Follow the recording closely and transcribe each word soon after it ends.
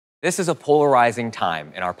This is a polarizing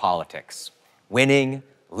time in our politics. Winning,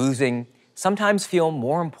 losing, sometimes feel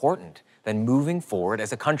more important than moving forward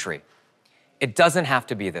as a country. It doesn't have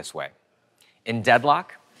to be this way. In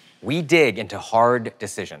Deadlock, we dig into hard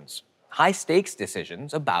decisions, high-stakes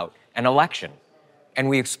decisions about an election, and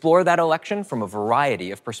we explore that election from a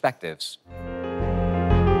variety of perspectives.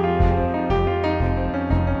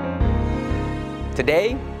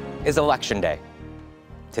 Today is Election Day.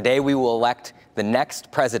 Today we will elect the next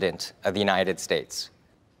president of the United States.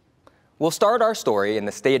 We'll start our story in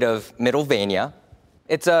the state of Middlevania.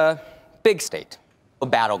 It's a big state, a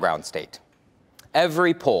battleground state.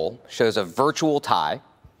 Every poll shows a virtual tie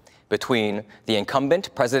between the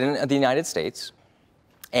incumbent president of the United States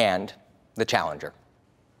and the challenger.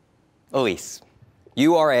 Elise,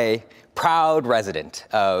 you are a proud resident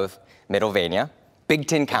of Middlevania,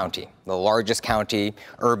 Bigton County, the largest county,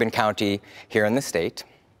 urban county here in the state.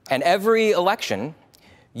 And every election,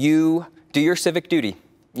 you do your civic duty.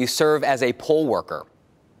 You serve as a poll worker.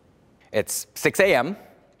 It's 6 a.m.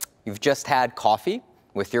 You've just had coffee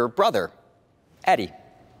with your brother, Eddie.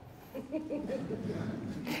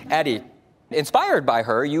 Eddie, inspired by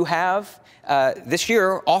her, you have this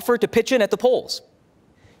year offered to pitch in at the polls.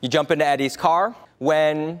 You jump into Eddie's car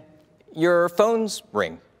when your phones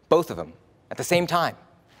ring, both of them, at the same time.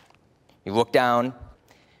 You look down.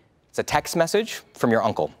 It's a text message from your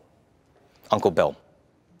uncle, Uncle Bill.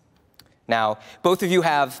 Now, both of you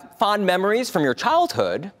have fond memories from your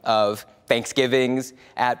childhood of Thanksgivings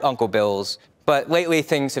at Uncle Bill's, but lately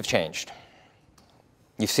things have changed.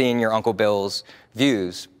 You've seen your Uncle Bill's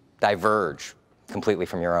views diverge completely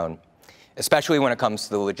from your own, especially when it comes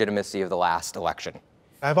to the legitimacy of the last election.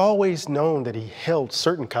 I've always known that he held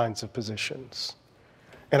certain kinds of positions,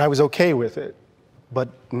 and I was okay with it. But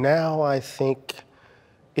now I think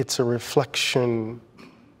it's a reflection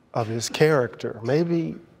of his character.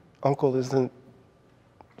 Maybe Uncle isn't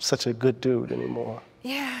such a good dude anymore.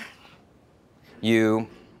 Yeah. You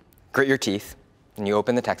grit your teeth, and you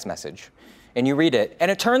open the text message, and you read it, and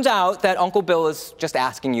it turns out that Uncle Bill is just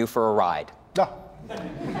asking you for a ride. No.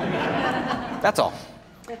 That's all.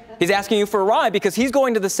 He's asking you for a ride because he's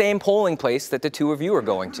going to the same polling place that the two of you are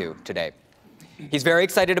going to today. He's very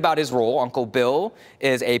excited about his role. Uncle Bill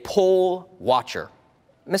is a poll watcher.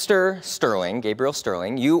 Mr. Sterling, Gabriel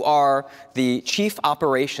Sterling, you are the Chief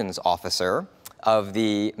Operations Officer of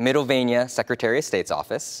the Middlevania Secretary of State's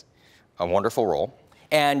office, a wonderful role.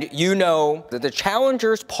 And you know that the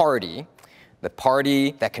challenger's party, the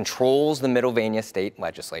party that controls the Middlevania State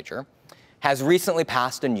Legislature, has recently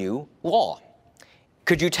passed a new law.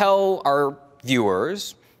 Could you tell our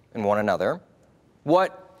viewers and one another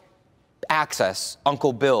what access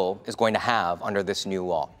Uncle Bill is going to have under this new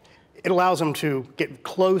law? It allows them to get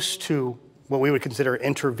close to what we would consider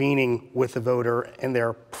intervening with the voter in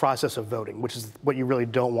their process of voting, which is what you really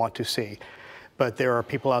don't want to see. But there are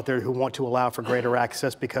people out there who want to allow for greater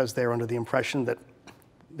access because they're under the impression that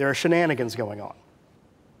there are shenanigans going on.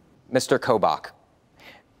 Mr. Kobach,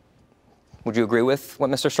 would you agree with what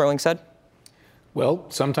Mr. Sterling said? Well,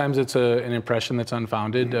 sometimes it's an impression that's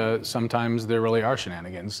unfounded. Sometimes there really are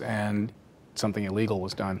shenanigans, and something illegal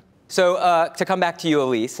was done. So to come back to you,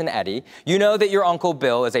 Elise and Eddie, you know that your Uncle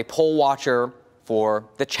Bill is a poll watcher for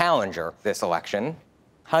the challenger this election.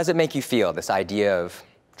 How does it make you feel, this idea of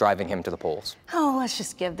driving him to the polls? Oh, let's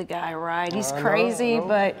just give the guy a ride. He's crazy,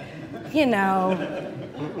 but, you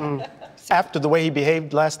know. After the way he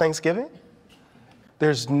behaved last Thanksgiving,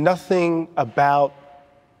 there's nothing about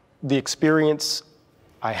the experience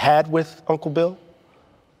I had with Uncle Bill,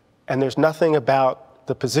 and there's nothing about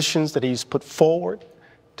the positions that he's put forward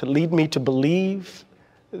to lead me to believe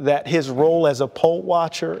that his role as a poll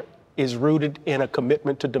watcher is rooted in a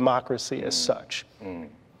commitment to democracy as such.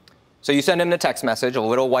 So you send him the text message, a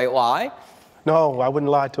little white lie. No, I wouldn't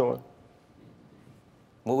lie to him.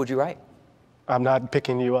 What would you write? I'm not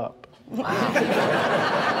picking you up.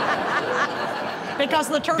 Because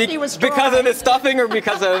the turkey was dry. Because of the stuffing or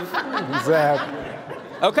because of... Exactly.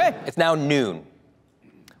 Okay, it's now noon.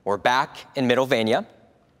 We're back in Middlevania,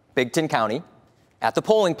 Bigton County, at the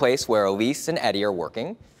polling place where Elise and Eddie are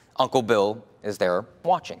working. Uncle Bill is there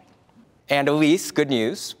watching. And Elise, good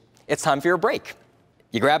news, it's time for your break.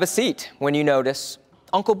 You grab a seat when you notice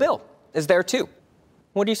Uncle Bill is there too.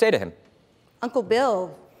 What do you say to him? Uncle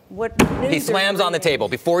Bill, what news? He slams on the table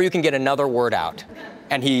before you can get another word out.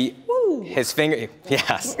 And his finger,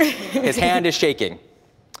 yes, his hand is shaking.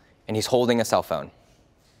 And he's holding a cell phone. And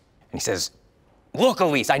he says, "Look,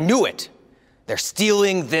 Elise, I knew it. They're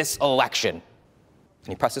stealing this election." And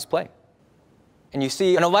he presses play. And you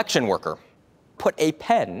see an election worker put a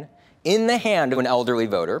pen in the hand of an elderly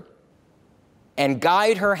voter and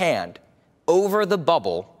guide her hand over the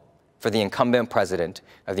bubble for the incumbent president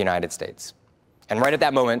of the United States. And right at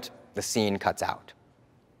that moment, the scene cuts out.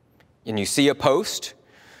 And you see a post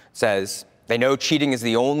that says, "They know cheating is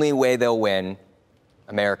the only way they'll win.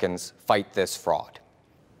 Americans, fight this fraud."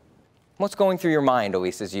 What's going through your mind,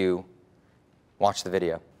 Elise, as you watch the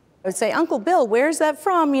video? I would say, Uncle Bill, where's that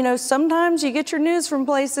from? You know, sometimes you get your news from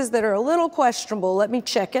places that are a little questionable. Let me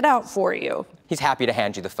check it out for you. He's happy to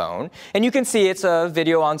hand you the phone. And you can see it's a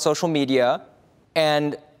video on social media.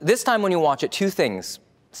 And this time when you watch it, two things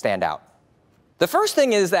stand out. The first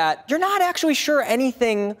thing is that you're not actually sure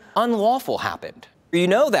anything unlawful happened. You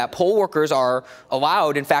know that poll workers are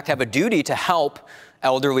allowed, in fact, have a duty to help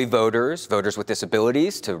elderly voters, voters with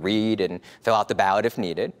disabilities, to read and fill out the ballot if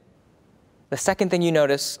needed. The second thing you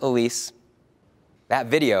notice, Elise, that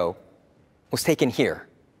video was taken here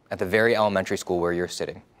at the very elementary school where you're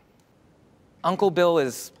sitting. Uncle Bill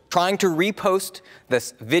is trying to repost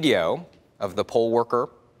this video of the poll worker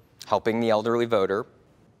helping the elderly voter,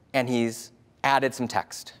 and he's added some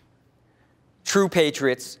text. "True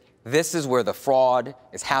patriots, this is where the fraud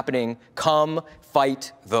is happening. Come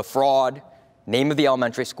fight the fraud." Name of the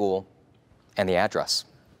elementary school and the address.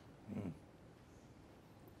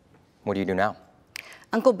 What do you do now?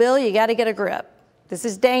 Uncle Bill, you got to get a grip. This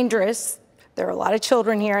is dangerous. There are a lot of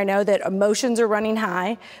children here. I know that emotions are running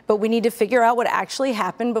high, but we need to figure out what actually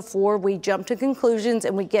happened before we jump to conclusions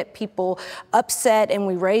and we get people upset and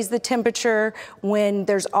we raise the temperature when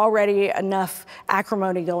there's already enough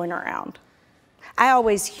acrimony going around. I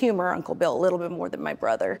always humor Uncle Bill a little bit more than my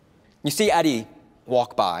brother. You see Eddie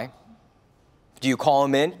walk by. Do you call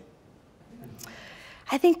him in?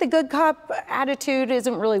 I think the good cop attitude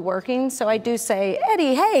isn't really working, so I do say,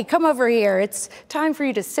 "Eddie, hey, come over here. It's time for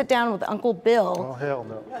you to sit down with Uncle Bill." Oh, hell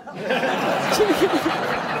no.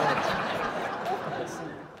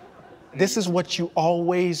 This is what you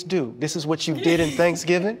always do. This is what you did in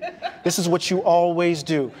Thanksgiving. This is what you always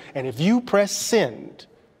do. And if you press send,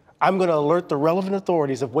 I'm going to alert the relevant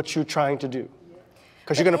authorities of what you're trying to do.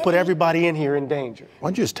 Because you're going to put everybody in here in danger. Why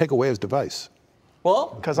don't you just take away his device?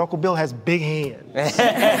 Well, Because Uncle Bill has big hands.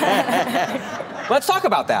 let's talk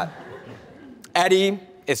about that. Eddie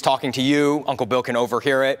is talking to you. Uncle Bill can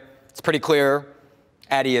overhear it. It's pretty clear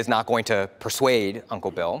Eddie is not going to persuade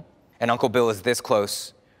Uncle Bill. And Uncle Bill is this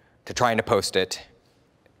close to trying to post it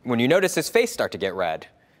when you notice his face start to get red.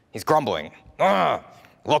 He's grumbling.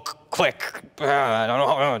 Look, click.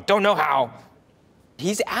 I don't know how.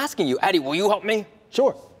 He's asking you, "Eddie, will you help me?"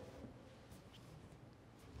 Sure.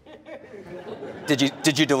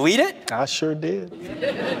 Did you delete it? I sure did.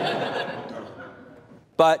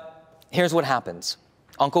 But here's what happens.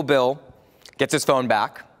 Uncle Bill gets his phone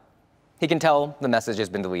back. He can tell the message has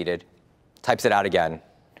been deleted, types it out again,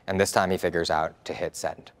 and this time he figures out to hit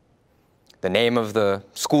send. The name of the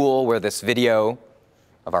school where this video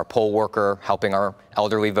of our poll worker helping our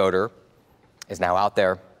elderly voter is now out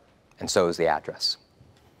there, and so is the address.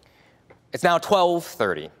 It's now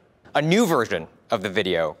 12:30. A new version of the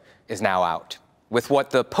video is now out with what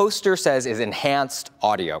the poster says is enhanced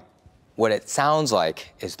audio. What it sounds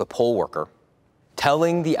like is the poll worker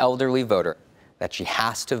telling the elderly voter that she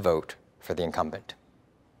has to vote for the incumbent.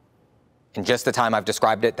 In just the time I've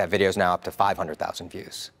described it, that video is now up to 500,000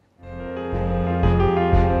 views.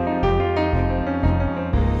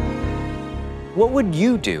 What would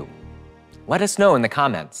you do? Let us know in the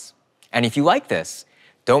comments. And if you like this,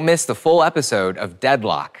 don't miss the full episode of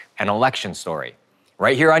Deadlock, an election story,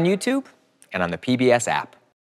 right here on YouTube and on the PBS app.